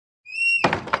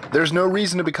There's no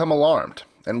reason to become alarmed,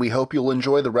 and we hope you'll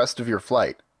enjoy the rest of your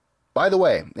flight. By the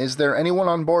way, is there anyone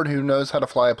on board who knows how to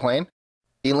fly a plane?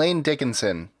 Elaine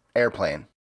Dickinson, airplane.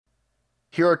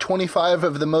 Here are 25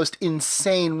 of the most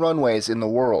insane runways in the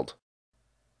world.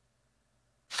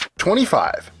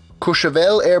 25.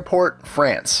 Courchevel Airport,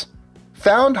 France.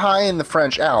 Found high in the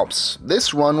French Alps,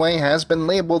 this runway has been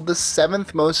labeled the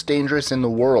 7th most dangerous in the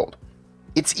world.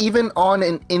 It's even on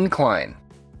an incline.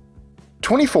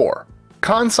 24.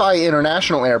 Kansai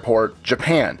International Airport,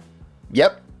 Japan.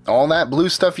 Yep, all that blue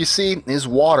stuff you see is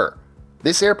water.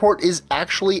 This airport is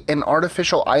actually an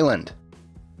artificial island.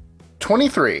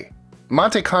 23.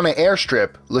 Matekane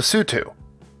Airstrip, Lesotho.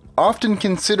 Often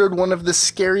considered one of the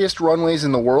scariest runways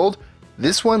in the world,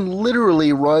 this one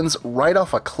literally runs right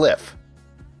off a cliff.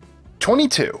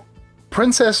 22.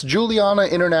 Princess Juliana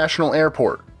International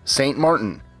Airport, St.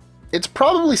 Martin. It's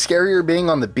probably scarier being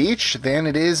on the beach than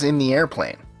it is in the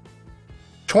airplane.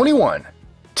 21.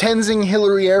 Tenzing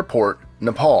Hillary Airport,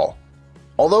 Nepal.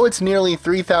 Although it's nearly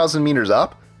 3,000 meters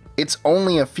up, it's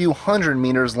only a few hundred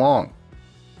meters long.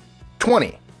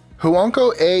 20.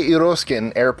 Huanco A.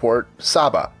 Iroskin Airport,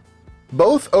 Sabah.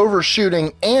 Both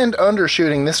overshooting and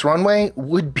undershooting this runway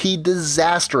would be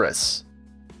disastrous.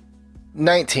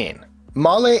 19.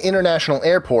 Malé International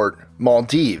Airport,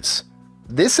 Maldives.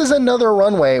 This is another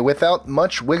runway without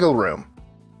much wiggle room.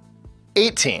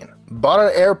 18.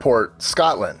 Barra Airport,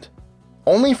 Scotland.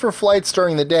 Only for flights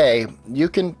during the day, you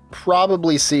can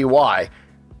probably see why.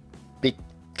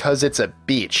 Because it's a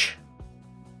beach.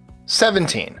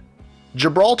 17.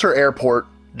 Gibraltar Airport,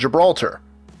 Gibraltar.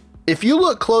 If you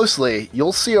look closely,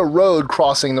 you'll see a road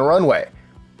crossing the runway.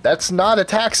 That's not a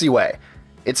taxiway.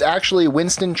 It's actually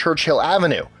Winston Churchill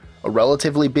Avenue, a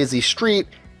relatively busy street,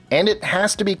 and it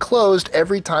has to be closed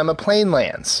every time a plane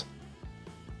lands.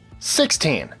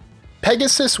 16.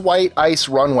 Pegasus White Ice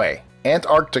Runway,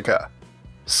 Antarctica.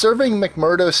 Serving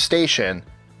McMurdo Station,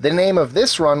 the name of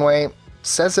this runway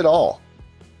says it all.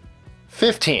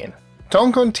 15.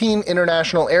 Toncontín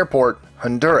International Airport,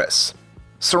 Honduras.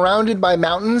 Surrounded by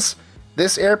mountains,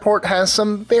 this airport has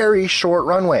some very short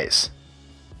runways.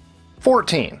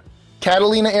 14.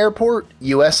 Catalina Airport,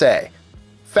 USA.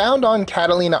 Found on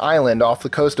Catalina Island off the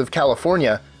coast of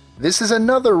California, this is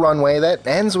another runway that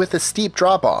ends with a steep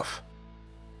drop-off.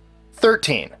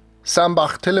 13. San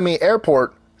Barthélemy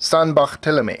Airport, San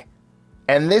Barthélemy.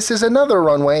 And this is another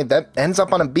runway that ends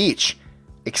up on a beach,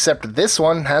 except this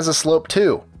one has a slope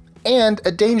too, and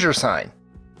a danger sign.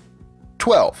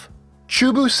 12.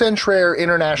 Chubu Centrair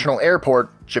International Airport,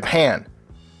 Japan.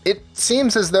 It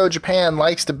seems as though Japan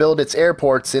likes to build its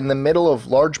airports in the middle of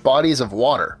large bodies of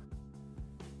water.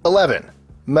 11.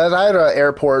 Madeira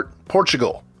Airport,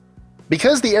 Portugal.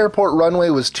 Because the airport runway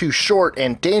was too short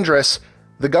and dangerous,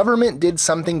 the government did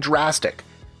something drastic.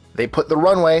 They put the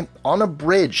runway on a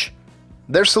bridge.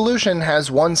 Their solution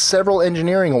has won several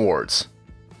engineering awards.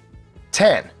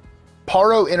 10.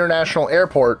 Paro International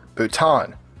Airport,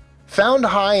 Bhutan. Found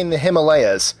high in the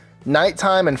Himalayas,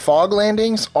 nighttime and fog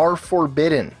landings are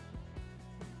forbidden.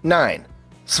 9.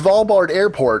 Svalbard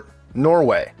Airport,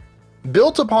 Norway.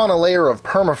 Built upon a layer of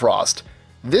permafrost,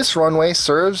 this runway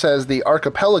serves as the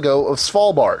archipelago of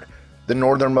Svalbard, the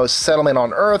northernmost settlement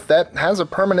on Earth that has a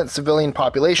permanent civilian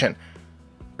population.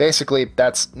 Basically,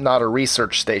 that's not a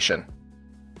research station.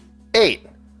 8.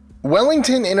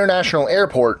 Wellington International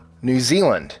Airport, New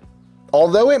Zealand.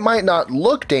 Although it might not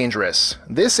look dangerous,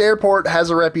 this airport has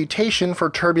a reputation for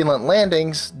turbulent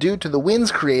landings due to the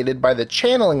winds created by the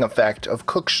channeling effect of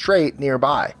Cook Strait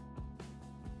nearby.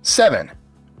 7.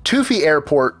 Tufi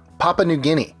Airport, Papua New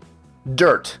Guinea.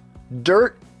 Dirt.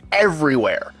 Dirt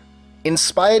everywhere. In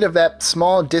spite of that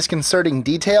small disconcerting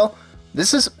detail,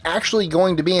 this is actually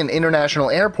going to be an international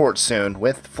airport soon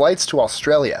with flights to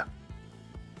Australia.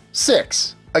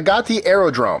 6. Agatti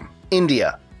Aerodrome,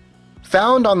 India.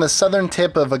 Found on the southern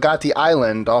tip of Agatti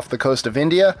Island off the coast of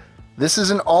India, this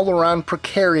is an all-around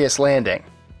precarious landing.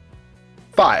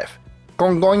 5.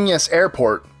 Congonhas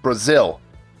Airport, Brazil.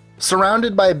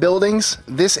 Surrounded by buildings,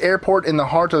 this airport in the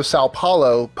heart of Sao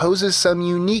Paulo poses some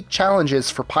unique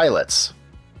challenges for pilots.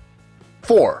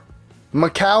 4.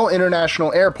 Macau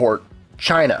International Airport,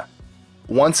 China.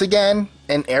 Once again,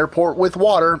 an airport with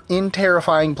water in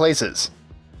terrifying places.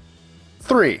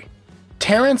 3.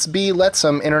 Terrance B.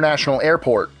 Lettsome International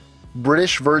Airport,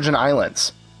 British Virgin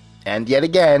Islands. And yet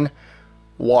again,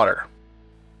 water.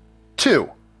 2.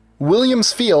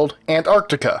 Williams Field,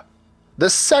 Antarctica. The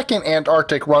second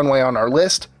Antarctic runway on our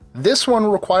list, this one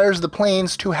requires the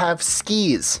planes to have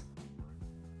skis.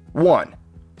 1.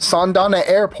 Sandane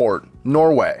Airport,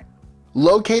 Norway.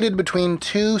 Located between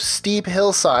two steep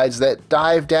hillsides that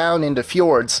dive down into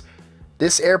fjords,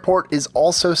 This airport is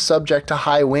also subject to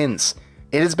high winds.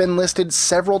 It has been listed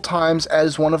several times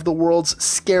as one of the world's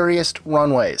scariest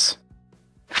runways.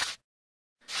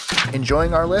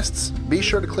 Enjoying our lists? Be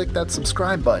sure to click that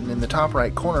subscribe button in the top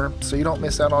right corner so you don't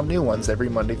miss out on new ones every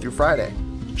Monday through Friday.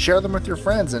 Share them with your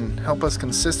friends and help us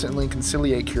consistently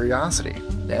conciliate curiosity.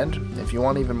 And if you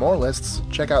want even more lists,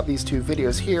 check out these two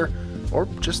videos here, or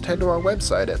just head to our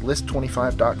website at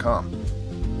list25.com.